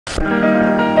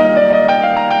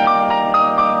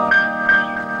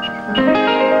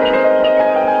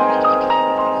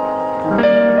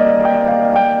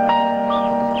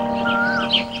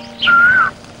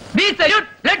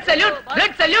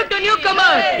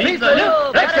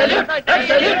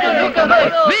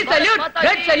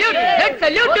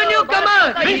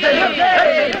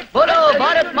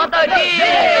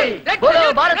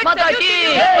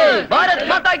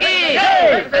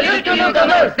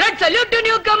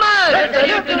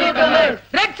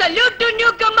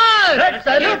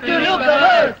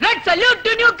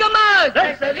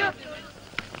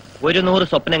ഒരു 100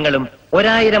 സ്വപ്നങ്ങളും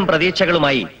 1000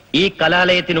 പ്രതീക്ഷകളുമായി ഈ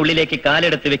കലാലയത്തിനുള്ളിലേക്ക്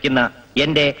കാലെടുത്ത് വെക്കുന്ന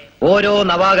എന്റെ ഓരോ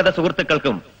നവാഗത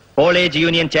സുഹൃത്തുക്കൾക്കും കോളേജ്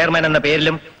യൂണിയൻ ചെയർമാൻ എന്ന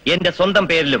പേരിലും എന്റെ സ്വന്തം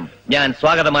പേരിലും ഞാൻ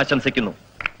സ്വാഗതം ആശംസിക്കുന്നു.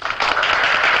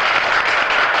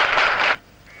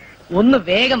 ഒന്ന്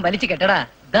വേഗം വലിച്ചു കെട്ടടാ.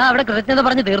 ഇതാ അവിടെ കൃതജ്ഞത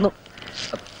പറഞ്ഞു തീർന്നു.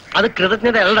 അത്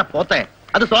കൃതജ്ഞതയല്ല പോത്തെ,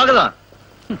 അത് സ്വാഗതമാണ്.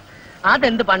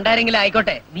 അതെന്ത് പണ്ടാരെങ്കിലും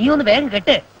ആയിക്കോട്ടെ, നീ ഒന്ന് വേഗം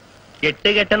കെട്ട്.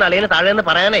 കെട്ട് നളയന് താഴെന്ന്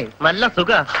പറയാനേ നല്ല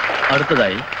സുഖ.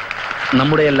 അടുത്തതായി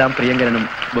നമ്മുടെ എല്ലാം പ്രിയങ്കരനും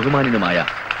ബഹുമാന്യനുമായ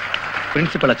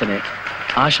പ്രിൻസിപ്പൽ അച്ഛനെ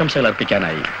ആശംസകൾ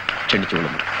അർപ്പിക്കാനായി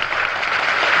ക്ഷണിച്ചുകൊള്ളുന്നു.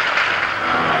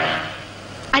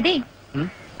 അതെ,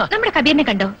 നമ്മുടെ കബീറിനെ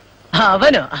കണ്ടോ?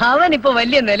 അവനിപ്പോ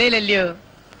വലിയ നിലയിലല്ലയോ?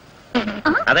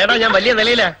 അതേടാ, ഞാൻ വലിയ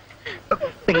നിലയിലാ.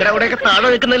 നിങ്ങളുടെ കൂടെയൊക്കെ താഴെ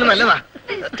നിൽക്കുന്നതിൽ നല്ലതാ.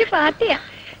 പാർട്ടിയാ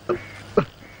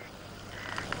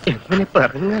എങ്ങനെ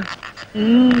പറഞ്ഞ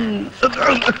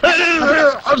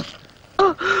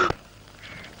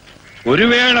ഒരു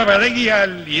വേള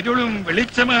വഴകിയാൽ ഇരുളും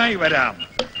വെളിച്ചമായി വരാം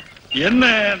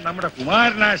എന്ന് നമ്മുടെ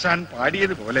കുമാരനാശാൻ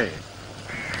പാടിയതുപോലെ,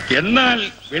 എന്നാൽ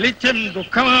വെളിച്ചം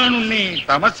ദുഃഖമാണുണ്ണി,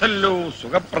 തമസല്ലോ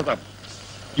സുഖപ്രദം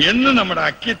എന്ന് നമ്മുടെ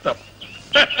അക്കിത്തം.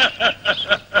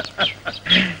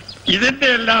 ഇതിന്റെ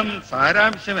എല്ലാം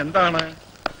സാരാംശം എന്താണ്?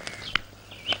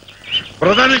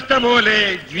 വ്രതനിഷ്ഠ പോലെ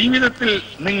ജീവിതത്തിൽ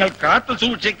നിങ്ങൾ കാത്തു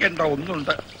സൂക്ഷിക്കേണ്ട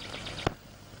ഒന്നുണ്ട്.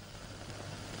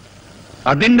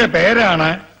 അതിന്റെ പേരാണ്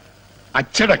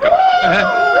അച്ചടക്കം.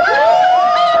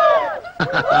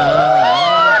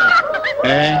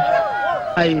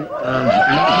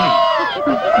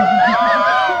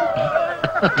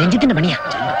 രഞ്ജിത്തിന്റെ പണിയാ.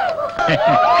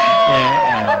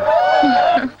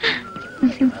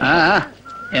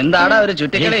 എന്താടാ ഒരു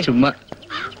ചുറ്റിക്കളി? ചുമ്മാ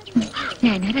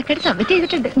ഞാനൊരൊക്കെ സബ്മിറ്റ്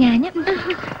ചെയ്തിട്ടുണ്ട്.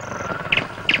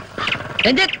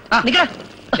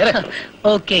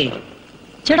 ഓക്കെ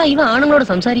ചേട്ടാ, ഇവ ആണുങ്ങളോട്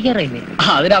സംസാരിക്കാറില്ലേ?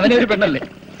 അതിന് അവനെ ഒരു പെണ്ണല്ലേ.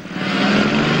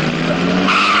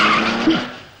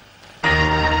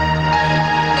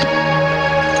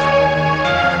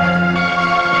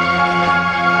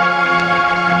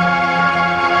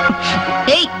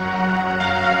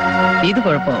 ഇത്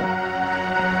കുഴപ്പമാവും.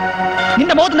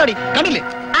 നിന്റെ മുഖത്ത് നാടി കണ്ടില്ലേ?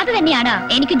 അത് തന്നെയാണ്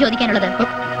എനിക്കും ചോദിക്കാനുള്ളത്.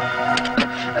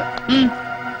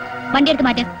 വണ്ടി എടുത്ത്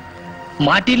മാറ്റ.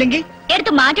 മാറ്റിയില്ലെങ്കിൽ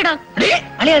എടുത്ത് മാറ്റടാ.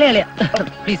 അളിയ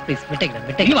പ്ലീസ് പ്ലീസ് വിട്ടേക്ക്.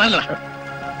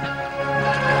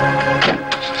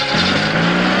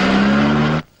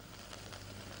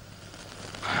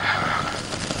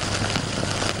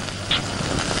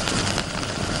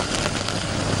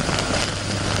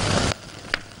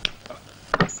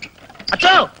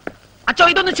 അച്ചോ,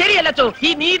 ഇതൊന്നും ശരിയല്ല അച്ചോ. ഈ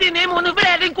നീതി നിയമം ഒന്നും ഇവിടെ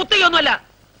ആരെയും കുത്തുകയൊന്നുമല്ല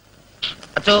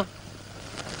അച്ചോ.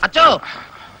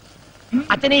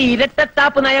 അച്ഛനെ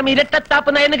ഇരട്ടത്താപ്പ് നയം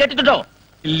എന്ന് കേട്ടിട്ടുണ്ടോ?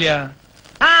 ഇല്ല.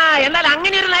 എന്നാൽ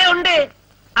അങ്ങനെ ഒരു നയം ഉണ്ട്.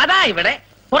 അതാ ഇവിടെ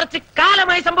കുറച്ച്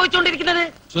കാലമായി സംഭവിച്ചുകൊണ്ടിരിക്കുന്നത്.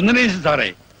 സുന്ദരേശൻ സാറേ,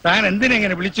 താൻ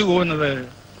എന്തിനെങ്ങനെ വിളിച്ചു പോകുന്നത്?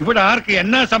 ഇവിടെ ആർക്ക്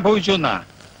എന്നാ സംഭവിച്ചു എന്നാ?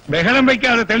 ബഹളം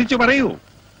വയ്ക്കാതെ തെളിച്ചു പറയൂ.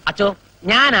 അച്ചോ,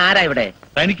 ഞാൻ ആരാ ഇവിടെ?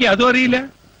 തനിക്ക് അതും അറിയില്ല?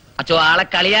 അച്ചോ, ആളെ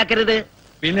കളിയാക്കരുത്.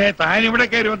 പിന്നെ താൻ ഇവിടെ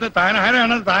കയറി വന്ന് താൻ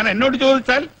ആരാണെന്ന് താൻ എന്നോട്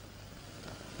ചോദിച്ചാൽ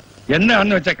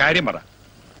എന്താണെന്ന് വെച്ച കാര്യം പറ.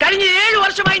 കഴിഞ്ഞ 7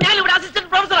 വർഷമായി ഞാൻ ഇവിടെ അസിസ്റ്റന്റ്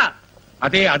പ്രൊഫസറാ.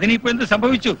 അതെ, അതിനിപ്പോ എന്ത്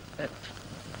സംഭവിച്ചു?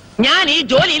 ഞാൻ ഈ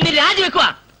ജോലി ഇന്ന് രാജിവെക്കുക.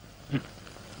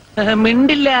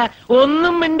 മിണ്ടില്ല,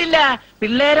 ഒന്നും മിണ്ടില്ല.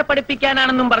 പിള്ളേരെ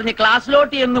പഠിപ്പിക്കാനാണെന്നും പറഞ്ഞ്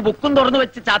ക്ലാസ്സിലോട്ട് എന്ന് ബുക്കും തുറന്നു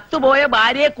വെച്ച് ചത്തുപോയ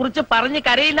ഭാര്യയെ കുറിച്ച് പറഞ്ഞ്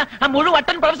കരയില്ല ആ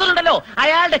മുഴുവട്ടൻ പ്രൊഫസർ ഉണ്ടല്ലോ,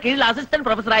 അയാളുടെ കീഴിൽ അസിസ്റ്റന്റ്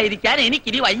പ്രൊഫസർ ആയിരിക്കാൻ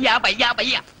എനിക്കിനി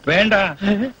വയ്യ. വേണ്ട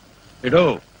എടോ,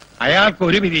 അയാൾക്ക്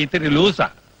ഒരു പിരി ഇത്തിരി ലൂസാ,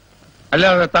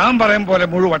 അല്ലാതെ താൻ പറയും പോലെ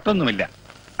മുഴുവട്ടൊന്നുമില്ല.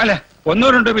 അല്ല,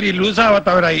 1-2 പിരി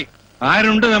ലൂസാവാത്തവരായി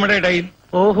ആരുണ്ട് നമ്മുടെ ഇടയിൽ?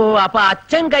 ഓഹോ, അപ്പൊ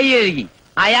അച്ഛൻ കൈ എഴുതി.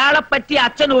 അയാളെ പറ്റി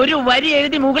അച്ഛൻ ഒരു വരി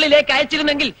എഴുതി മുകളിലേക്ക്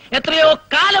അയച്ചിരുന്നെങ്കിൽ എത്രയോ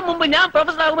കാലം മുമ്പ് ഞാൻ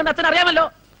പ്രൊഫസർ ആകുമെന്ന് അച്ഛൻ അറിയാമല്ലോ.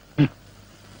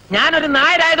 ഞാനൊരു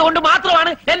നായരായതുകൊണ്ട്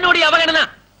മാത്രമാണ് എന്നോട് ഈ അവഗണന.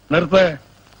 നിർത്ത്.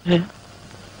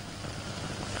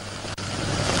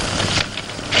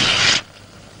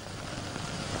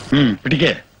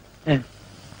 പിടിക്കേ.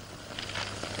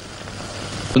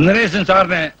 സുന്ദരേശൻ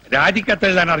സാറിന്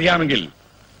രാജിക്കത്തെഴുതാൻ അറിയാമെങ്കിൽ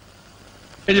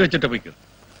എഴുതി വെച്ചിട്ട് പോയിക്കും.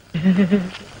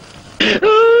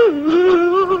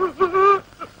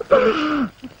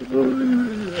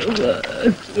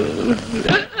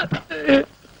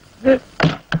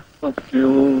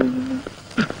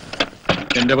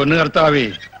 എന്റെ പൊന്നു കർത്താവേ,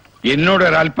 എന്നോട്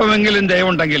ഒരല്പമെങ്കിലും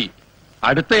ദയവുണ്ടെങ്കിൽ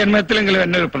അടുത്ത ജന്മത്തിലെങ്കിലും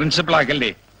എന്നെ ഒരു പ്രിൻസിപ്പൾ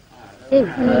ആക്കല്ലേ.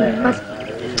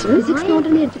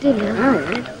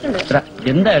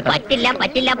 എന്താ പറ്റില്ല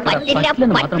പറ്റില്ല പറ്റില്ല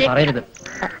മാത്രം പറയരുത്.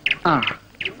 ആ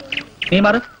നീ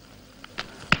മാറ്.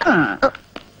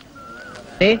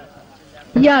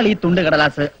 ഇയാൾ ഈ തുണ്ട്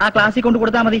കടലാസ് ആ ക്ലാസ്സിൽ കൊണ്ട്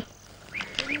കൊടുത്താ മതി.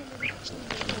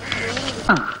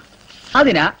 ആ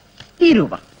അതിനാ ഈ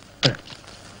രൂപ.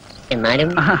 എന്നാലും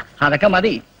അതൊക്കെ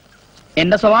മതി.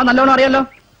 എന്റെ സ്വഭാവം നല്ലോണം അറിയാലോ.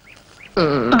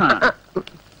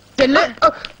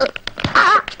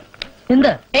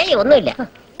 എന്താ? ഏയ് ഒന്നുമില്ല.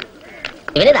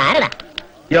 ഇവര് ധാരണ.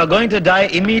 You are going to die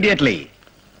immediately.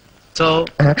 So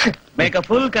make a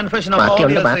full confession of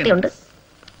all your sins.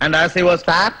 And as he was,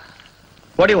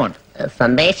 what do you want?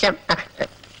 സന്ദേശം.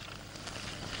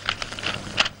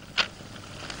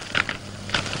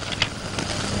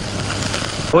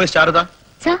 Who is Charada?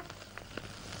 Sir?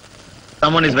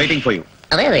 Someone is waiting for you.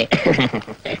 അതെ അതെ.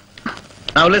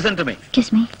 Now listen to me.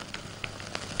 Excuse me.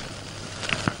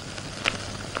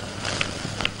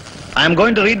 I am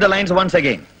going to read the lines once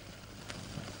again.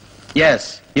 Yes,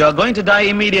 you are going to die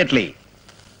immediately.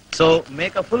 So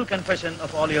make a full confession of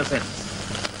all your sins.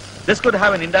 This could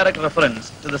have an indirect reference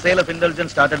to the sale of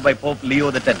indulgence started by Pope Leo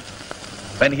X,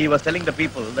 when he was telling the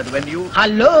people that when you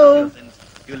Hello. your sins,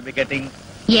 you will be getting.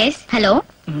 Yes, hello.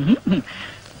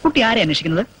 കുട്ടി ആരെ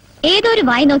അന്വേഷിക്കുന്നത്? ഏതോ ഒരു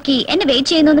വായി നോക്കി എന്നെ wait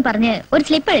ചെയ്യുന്നു എന്ന് പറഞ്ഞ് ഒരു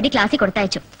സ്ലിപ്പ് എഴുതി ക്ലാസ്സിൽ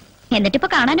കൊടുത്തയച്ചു. എന്നിട്ടിപ്പോ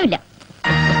കാണാനുമില്ല.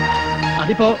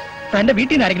 അതിപ്പോ തന്റെ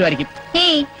വീട്ടിൽ നിന്ന് ആരെങ്കിലും ആയിരിക്കും.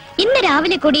 ഏയ്, ഇന്ന്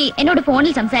രാവിലെ കൂടി എന്നോട്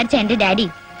ഫോണിൽ സംസാരിച്ച എന്റെ ഡാഡി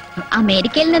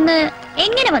അമേരിക്കയിൽ നിന്ന്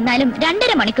എങ്ങനെ വന്നാലും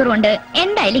 2.5 മണിക്കൂർ കൊണ്ട്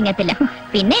എന്തായാലും ഇങ്ങത്തില്ല.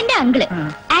 പിന്നെ എന്റെ അങ്കിള്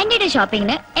ആന്റിയുടെ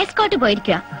ഷോപ്പിങ്ങിന് എസ്കോട്ട്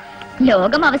പോയിരിക്കുക.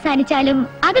 ലോകം അവസാനിച്ചാലും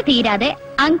അത് തീരാതെ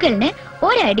അങ്കിളിന്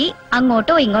ഒരടി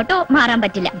അങ്ങോട്ടോ ഇങ്ങോട്ടോ മാറാൻ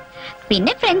പറ്റില്ല.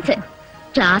 പിന്നെ ഫ്രണ്ട്സ്,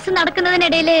 ക്ലാസ്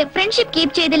നടക്കുന്നതിനിടയില് ഫ്രണ്ട്ഷിപ്പ്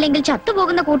കീപ് ചെയ്തില്ലെങ്കിൽ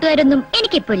ചത്തുപോകുന്ന കൂട്ടുകാരൊന്നും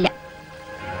എനിക്കിപ്പോ ഇല്ല.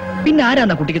 പിന്നെ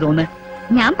ആരാന്നാ കുട്ടിക്ക് തോന്നുന്നത്?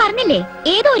 ഞാൻ പറഞ്ഞില്ലേ,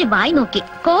 ഏതോ ഒരു വായി നോക്കി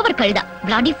കോവർ കഴുത.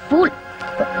 Bloody fool.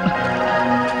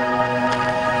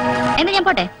 എന്നാ ഞാൻ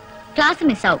പോട്ടെ, ക്ലാസ്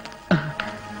മിസ്സാവും.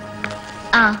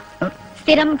 ആ,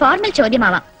 സ്ഥിരം ഫോർമൽ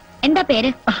ചോദ്യമാവാം. എന്താ പേര്?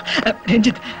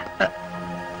 Ranjith.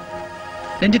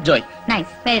 Ranjith Joy.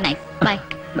 Nice, very nice. By.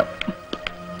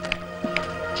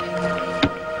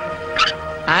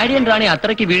 Aryan റാണി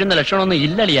അത്രയ്ക്ക് വീഴുന്ന ലക്ഷണമൊന്നും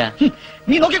ഇല്ലളിയാ.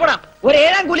 നീ നോക്കിക്കോടാ, ഒരു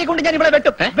 7-ാം കൂലി കൊണ്ട് ഞാൻ ഇവിടെ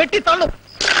വെട്ടും, വെട്ടി തള്ളും.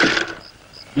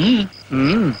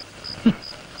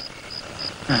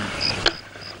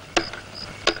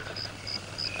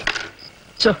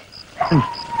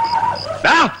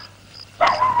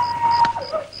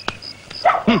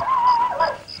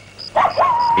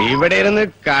 ഇവിടെ ഇരുന്ന്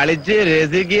കളിച്ച്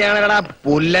രസിക്കുകയാണടാ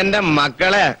പുല്ലന്റെ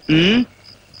മക്കളെ.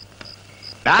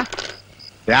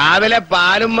 രാവിലെ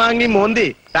പാലും വാങ്ങി മോന്തി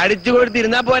തടിച്ചു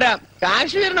കൊടുത്തിരുന്നാ പോരാ,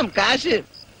 കാശ് വരണം, കാശ്.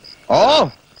 ഓ,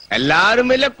 എല്ലാരും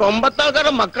വലിയ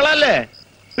കൊമ്പത്താൾക്കാരുടെ മക്കളല്ലേ,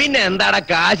 പിന്നെ എന്താടാ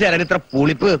കാശ് തരാൻ ഇത്ര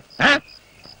പുളിപ്പ്?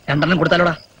 2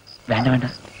 കൊടുത്താലോടാ. വേണ്ട വേണ്ട,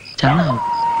 ചാണാവും,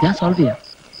 ഞാൻ സോൾവ് ചെയ്യാം.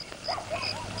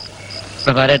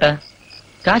 പ്രഭാരേട്ടാ,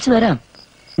 കാശ് തരാം,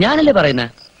 ഞാനല്ലേ പറയുന്നേ.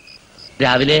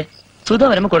 രാവിലെ സുധ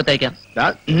വരുമ്പോ കൊടുത്തയക്കാം.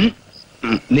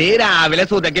 നീ രാവിലെ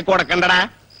സുധയ്ക്ക് കൊടുക്കണ്ടടാ.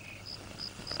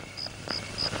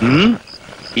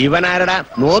 ഇവനാരടാ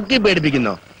നോക്കി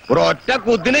പേടിപ്പിക്കുന്നോ? ഒരൊറ്റ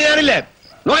കുത്തിന് ഞാനില്ലേ,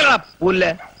 നോക്കടാ പുല്ല്.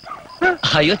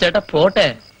 അയ്യോ ചേട്ടാ പോട്ടെ,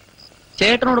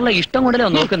 ചേട്ടനോടുള്ള ഇഷ്ടം കൊണ്ടല്ലേ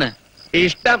നോക്കുന്നേ.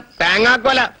 ഇഷ്ടം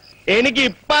തേങ്ങാക്കൊല. എനിക്ക്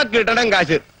ഇപ്പ കിട്ടണം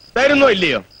കാശ്, തരുന്നോ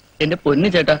ഇല്ലയോ? എന്റെ പൊന്നു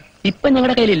ചേട്ടാ, ഇപ്പൊ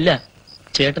ഞങ്ങളുടെ കയ്യിലില്ല.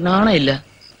 ചേട്ടനാണേ ഇല്ല.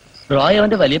 റോയ്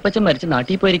അവന്റെ വലിയപ്പച്ചൻ മരിച്ച്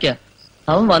നാട്ടിൽ പോയിരിക്ക.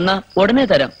 അവൻ വന്നാ ഉടനെ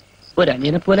തരാം,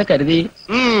 ഒരനിയനെ പോലെ കരുതി.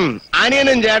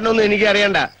 അനിയനും ചേട്ടനൊന്നും എനിക്ക്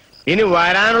അറിയണ്ട. ഇനി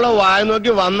വരാനുള്ള വായ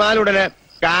നോക്കി വന്നാലുടനെ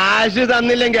കാശ്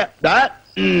തന്നില്ലെങ്കിൽ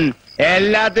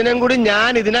എല്ലാത്തിനും കൂടി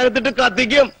ഞാൻ ഇതിനകത്തിട്ട്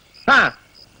കത്തിക്കും.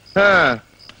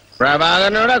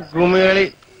 പ്രഭാകരനോടെ കുമികളി.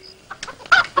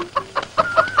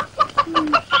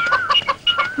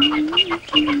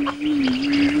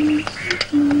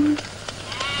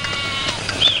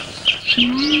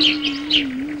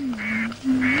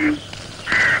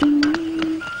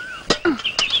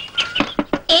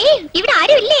 ഏയ്, ഇവിടെ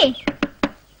ആരുമില്ലേ?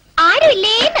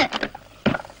 ആരുമില്ലേന്ന്.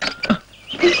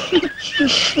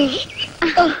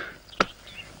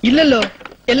 ഇല്ലല്ലോ,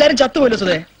 എല്ലാരും ചത്തുപോയല്ലോ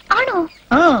സുധേ. ആണോ?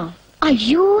 ആ,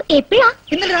 അയ്യോ, എപ്പോഴാ?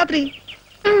 ഇന്നലെ രാത്രി.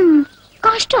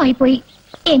 കഷ്ടമായി പോയി.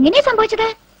 എങ്ങനെയാ സംഭവിച്ചത്?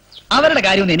 അവരുടെ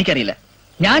കാര്യമൊന്നും എനിക്കറിയില്ല.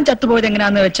 ഞാൻ ചത്തുപോയത്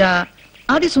എങ്ങനെയാന്ന് വെച്ചാ,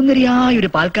 അതിസുന്ദരിയായ ഒരു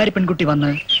പാൽക്കാരി പെൺകുട്ടി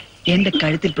വന്ന് എന്റെ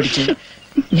കഴുത്തിൽ പിടിച്ച്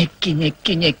ഞെക്കി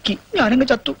ഞെക്കി ഞെക്കി ഞാനങ്ങ്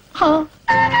ചത്തു.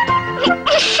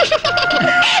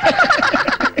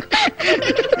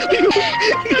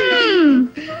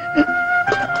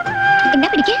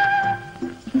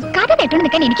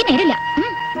 പറയാൻ എനിക്ക് നേരില്ല.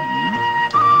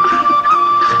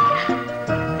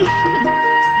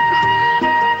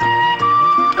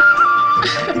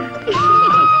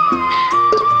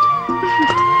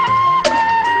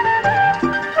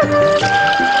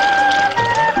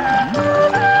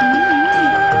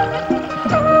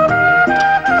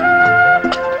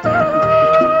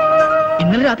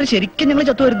 ഇന്നലെ രാത്രി ശരിക്കും ഞങ്ങൾ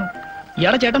ചത്തുവായിരുന്നു.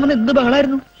 ഇയാളെ ചേട്ടൻ വന്ന് എന്ത്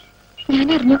ബഹളായിരുന്നു. ഞാൻ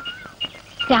അറിഞ്ഞു.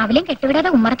 രാവിലെയും കെട്ടുവിടാതെ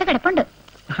ഉമ്മറത്ത് കിടപ്പുണ്ട്.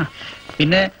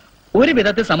 പിന്നെ ഒരു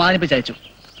വിധത്തിൽ സമാധാനിപ്പിച്ചയച്ചു.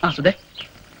 സുധേ,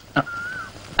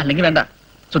 അല്ലെങ്കിൽ വേണ്ട,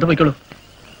 സുധ പോയിക്കോളൂ.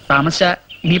 താമസിച്ച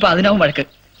ഇനിയിപ്പോ അതിനാവും വഴക്ക്.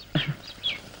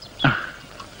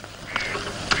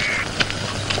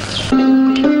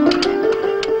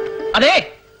 അതെ,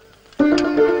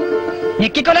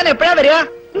 ഞെക്കിക്കൊല്ലാൻ എപ്പോഴാ വരിക?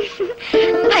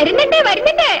 വരുന്നുണ്ട്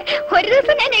വരുന്നുണ്ട്. ഒരു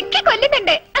ദിവസം ഞാൻ ഞെക്കി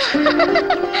കൊല്ലുന്നുണ്ട്.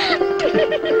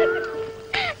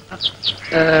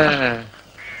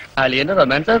 അളിയന്റെ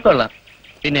റൊമാൻസ് ഒക്കെ കൊള്ളാം.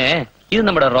 പിന്നെ ഇത്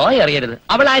നമ്മുടെ റോയ് അറിയരുത്.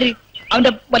 അവൾ ആര്?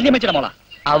 അവന്റെ വല്യമ്മച്ചിയുടെ മോളാ?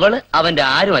 അവള് അവന്റെ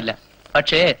ആരുമല്ല.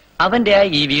 പക്ഷേ അവന്റെയാ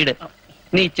ഈ വീട്.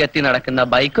 നീ ചെത്തി നടക്കുന്ന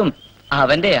ബൈക്കും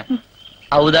അവന്റെയാ.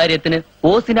 ഔദാര്യത്തിന്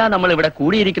ഓസിനാ നമ്മൾ ഇവിടെ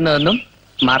കൂടിയിരിക്കുന്നതെന്നും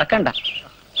മറക്കണ്ട.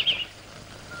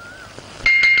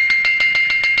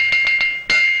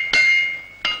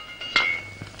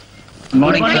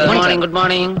 Good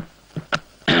morning.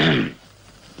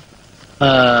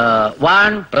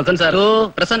 1 present sir. 2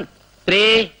 present.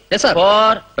 3 Yes sir.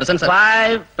 4 present sir.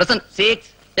 5 present. 6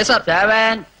 Yes sir.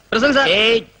 7 present sir.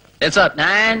 8 Yes sir.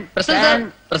 9 present 10 sir.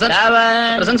 present.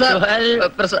 11 present sir. 12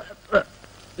 present.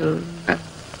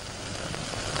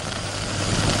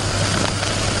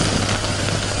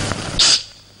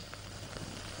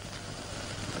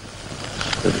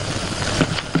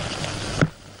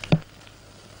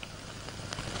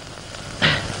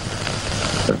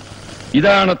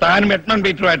 ഇതാണ് താനും എഡ്മണ്ട്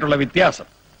പീറ്ററുമായിട്ടുള്ള വ്യത്യാസം.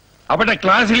 അവിടെ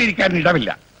ക്ലാസ്സിൽ ഇരിക്കാൻ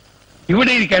ഇടമില്ല,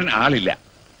 ഇവിടെ ഇരിക്കാൻ ആളില്ല.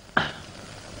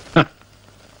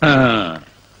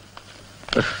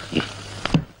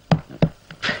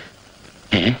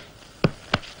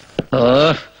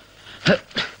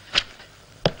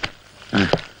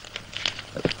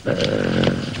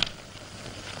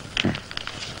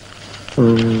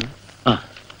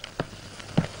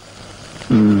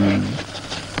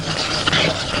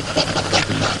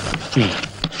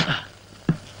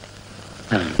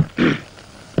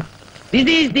 This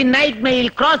is the night mail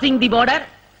crossing the border.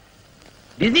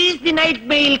 This is the night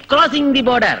mail crossing the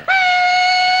border.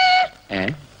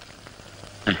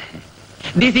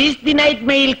 This is the night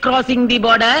mail crossing the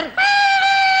border.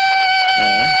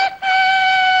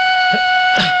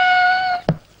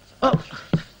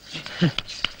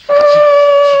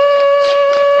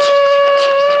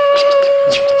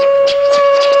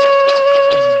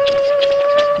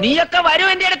 നീയൊക്കെ വരൂ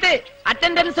എന്റെ അടുത്ത്.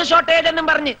 അറ്റൻഡൻസ് ഷോർട്ടേജ് എന്നും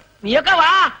പറഞ്ഞ് നീയൊക്കെ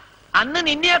വാ. അന്ന്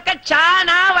നിന്നെയൊക്കെ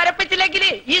ചാനാ വരപ്പിച്ചില്ലെങ്കില്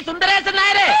ഈ സുന്ദരേശൻ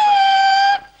നായരെ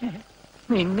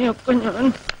നിന്നെയൊക്കെ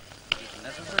ഞാൻ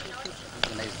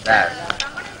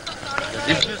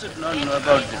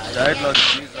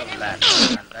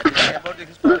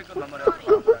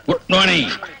ഗുഡ്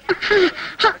മോർണിംഗ്.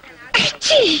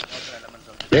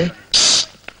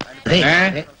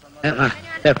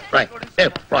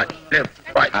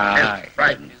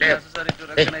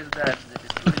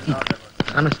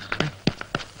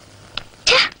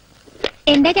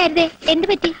 എന്താ ചാരുതേ, എന്ത്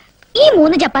പറ്റി? ഈ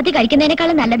 3 ചപ്പാത്തി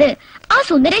കഴിക്കുന്നതിനേക്കാളും നല്ലത് ആ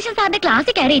സുന്ദരേശൻ സാറിന്റെ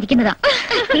ക്ലാസ്സിൽ കയറി ഇരിക്കുന്നതാ.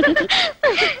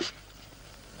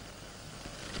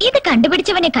 ഇത്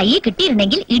കണ്ടുപിടിച്ചവനെ കയ്യിൽ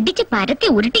കിട്ടിയിരുന്നെങ്കിൽ ഇടിച്ച് പരത്തി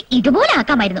ഉരുട്ടി ഇതുപോലെ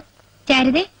ആക്കാമായിരുന്നു.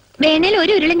 ചാരുതേ, വേണേൽ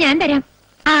ഒരു ഉരുള ഞാൻ തരാം.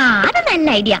 അത് നല്ല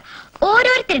ഐഡിയ.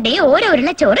 ഓരോരുത്തരുടെയും ഓരോ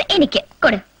ഉരുള ചോറ് എനിക്ക്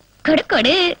കൊടു കൊടു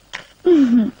കൊടു.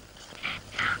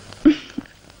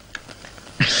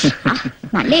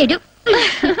 നല്ല എരു.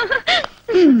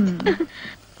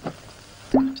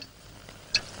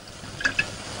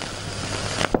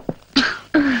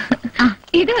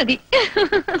 ഇത് മതി.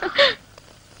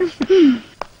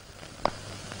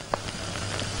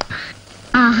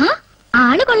 ആഹാ,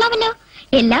 ആള് കൊള്ളാമല്ലോ.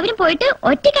 എല്ലാവരും പോയിട്ട്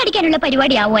ഒറ്റയ്ക്കടിക്കാനുള്ള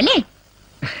പരിപാടി ആവും അല്ലേ?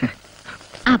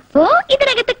 അപ്പോ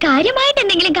ഇതിനകത്ത് കാര്യമായിട്ട്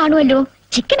എന്തെങ്കിലും കാണുമല്ലോ.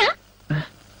 ചിക്കനാ,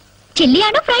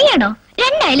 ചില്ലിയാണോ ഫ്രൈ ആണോ?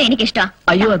 രണ്ടായാലും എനിക്കിഷ്ടാ.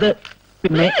 അയ്യോ, അത്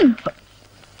പിന്നെ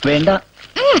വേണ്ട.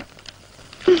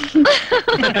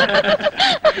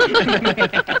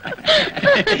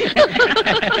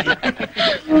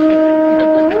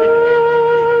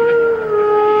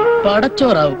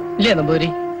 പടച്ചോറാവും ഇല്ലേ നമ്പൂരി?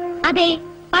 അതെ,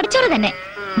 പടച്ചോറ് തന്നെ.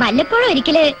 വല്ലപ്പോഴും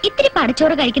ഒരിക്കല് ഇത്തിരി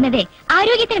പടച്ചോറ് കഴിക്കുന്നതേ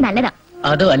ആരോഗ്യത്തിന് നല്ലതാ.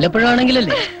 അത്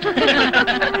വല്ലപ്പോഴാണെങ്കിലല്ലേ.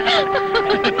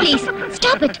 Please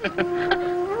stop it.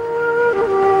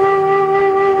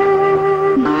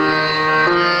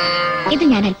 ഇത്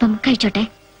ഞാൻ അല്പം കഴിച്ചോട്ടെ.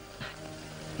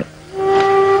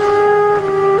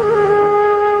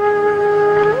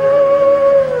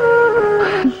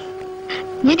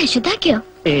 എന്നാ ശുദ്ധാക്കിയോ?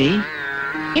 ഏയ്,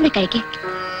 എന്നാ കഴിക്കേ.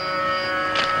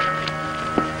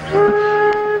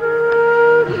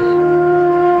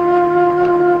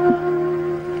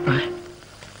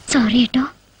 സോറി കേട്ടോ.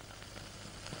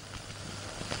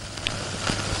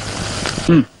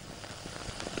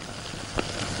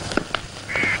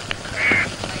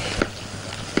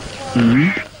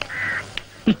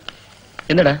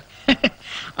 എന്നടാ?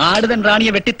 ആടുതൻ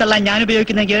റാണിയെ വെട്ടിത്തള്ളാൻ ഞാൻ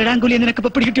ഉപയോഗിക്കുന്ന 7-ാം കൂലി നിനക്ക്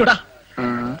ഇപ്പൊ പിടികിട്ടിയോടാ?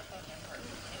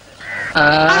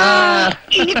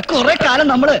 ഇനി കുറെ കാലം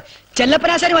നമ്മള്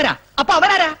ചെല്ലപ്പനാശാരിമാരാ. അപ്പൊ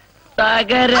അവനാരാ?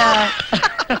 തകര.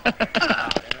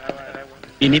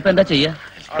 ഇനിയിപ്പോ എന്താ ചെയ്യാ?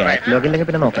 കാറ്റലോഗില്ലെങ്കിൽ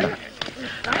പിന്നെ നോക്കണം.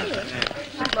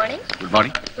 Good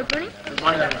morning.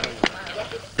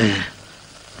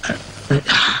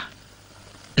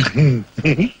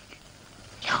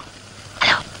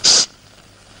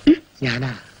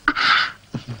 ഞാനാ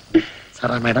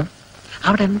സാറാ മാഡം,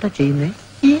 അവിടെ എന്താ ചെയ്യുന്നേ?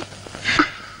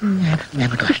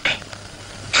 ഞാനങ്ങോട്ട് വരട്ടെ,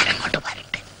 ഞാനങ്ങോട്ട്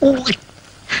വരട്ടെ.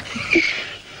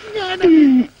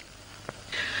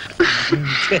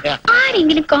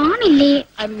 ആരെങ്കിലും കാണില്ലേ?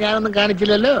 അത് ഞാനൊന്നും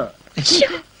കാണിച്ചില്ലല്ലോ.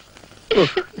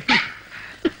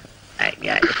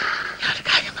 ഞാനൊരു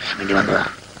കാര്യം പറയാൻ വേണ്ടി വന്നതാ.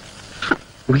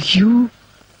 അയ്യോ,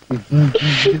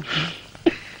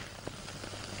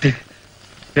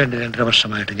 2-2.5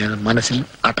 വർഷമായിട്ട് ഞാൻ മനസ്സിൽ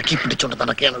അടക്കി പിടിച്ചോണ്ട്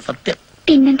നടക്കുകയാണ് സത്യം.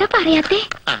 പിന്നെന്താ പറയാത്തെ?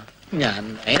 ഞാൻ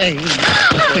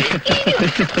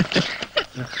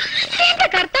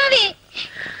കർത്താവേ,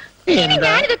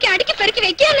 ഞാനിതൊക്കെ അടുക്കി പെറുക്കി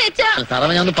വെക്കാന്ന് വെച്ചാ.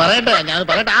 സാറേ, ഞാനൊന്ന് പറയട്ടെ.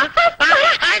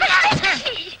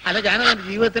 അല്ല, ഞാനത് എന്റെ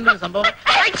ജീവിതത്തിന്റെ ഒരു സംഭവം.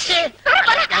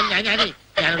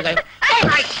 ഞാനൊരു കാര്യം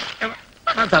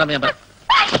സാറേ, ഞാൻ പറയാം.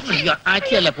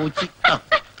 ആച്ചിയല്ല, പൂച്ചി.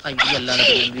 അയ്യല്ലാതെ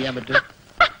എന്ത് ചെയ്യാൻ പറ്റും?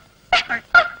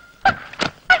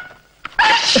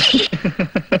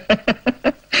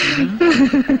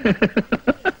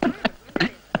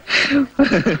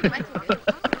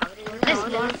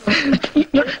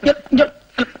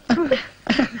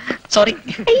 സോറി.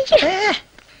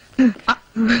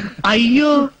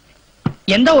 അയ്യോ,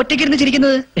 എന്താ ഒറ്റയ്ക്കിരുന്ന്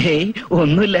ചിരിക്കുന്നത്? ഏയ്,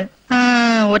 ഒന്നുമില്ല.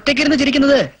 ഒറ്റയ്ക്കിരുന്ന്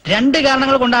ചിരിക്കുന്നത് 2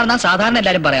 കാരണങ്ങൾ കൊണ്ടാണെന്നാ സാധാരണ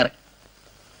എല്ലാരും പറയാറ്.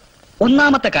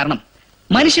 ഒന്നാമത്തെ കാരണം,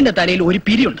 മനുഷ്യന്റെ തലയിൽ ഒരു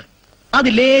പിരിയുണ്ട്, അത്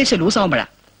ലേശം ലൂസാവുമ്പോഴാ.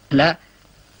 അല്ല,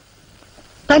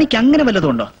 തനിക്ക് അങ്ങനെ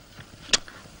വല്ലതുണ്ടോ?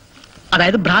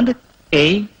 അതായത് ഭ്രാന്ത്?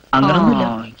 ഏയ്, അങ്ങനൊന്നുമില്ല.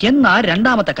 എന്നാ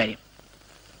രണ്ടാമത്തെ കാര്യം,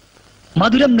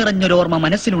 മധുരം നിറഞ്ഞൊരോർമ്മ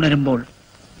മനസ്സിലുണരുമ്പോൾ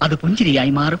അത്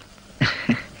പുഞ്ചിരിയായി മാറും.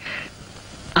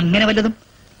 അങ്ങനെ വല്ലതും?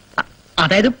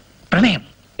 അതായത് പ്രണയം?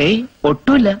 ഏയ്,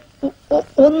 ഒട്ടുമില്ല.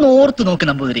 ഒന്ന് ഓർത്തു നോക്ക്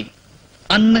നമ്പൂതിരി.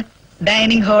 അന്ന്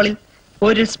ഡൈനിങ് ഹാളിൽ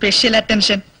ഒരു സ്പെഷ്യൽ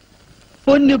അറ്റൻഷൻ,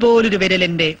 പൊന്നുപോലൊരു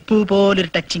വിരലിന്റെ പൂ പോലൊരു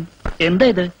ടച്ചിങ്. എന്താ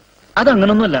ഇത്?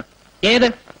 അതങ്ങനൊന്നുമല്ല. ഏത്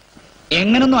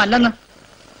എങ്ങനൊന്നും അല്ലെന്ന്?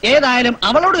 ഏതായാലും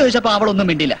അവളോട് ചോദിച്ചപ്പോ അവളൊന്നും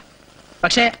മിണ്ടില്ല.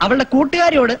 പക്ഷെ അവളുടെ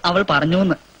കൂട്ടുകാരിയോട് അവൾ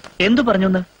പറഞ്ഞൂന്ന്. എന്തു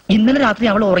പറഞ്ഞൂന്ന്? ഇന്നലെ രാത്രി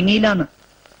അവൾ ഉറങ്ങിയില്ലാന്ന്.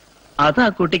 അത് ആ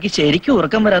കുട്ടിക്ക് ശരിക്കും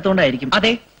ഉറക്കം വരാത്തോണ്ടായിരിക്കും.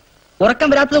 അതെ, ഉറക്കം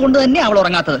വരാത്തത് കൊണ്ട് തന്നെ അവൾ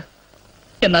ഉറങ്ങാത്തത്.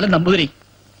 എന്നാലും നമ്പൂതിരി,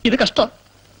 ഇത് കഷ്ടം.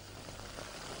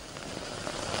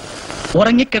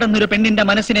 ഉറങ്ങിക്കിടന്നൊരു പെണ്ണിന്റെ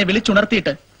മനസ്സിനെ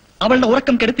വിളിച്ചുണർത്തിയിട്ട് അവളുടെ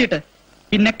ഉറക്കം കെടുത്തിയിട്ട്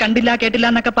പിന്നെ കണ്ടില്ല കേട്ടില്ല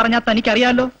എന്നൊക്കെ പറഞ്ഞാൽ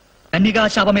തനിക്കറിയാലോ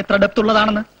കന്യകാശാപം എത്ര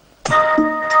ഡെപ്തുള്ളതാണെന്ന്.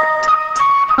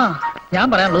 ഞാൻ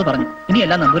പറയാനുള്ളത് പറഞ്ഞു.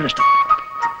 ഇനിയെല്ലാം നമ്പൂരിൽ ഇഷ്ടം.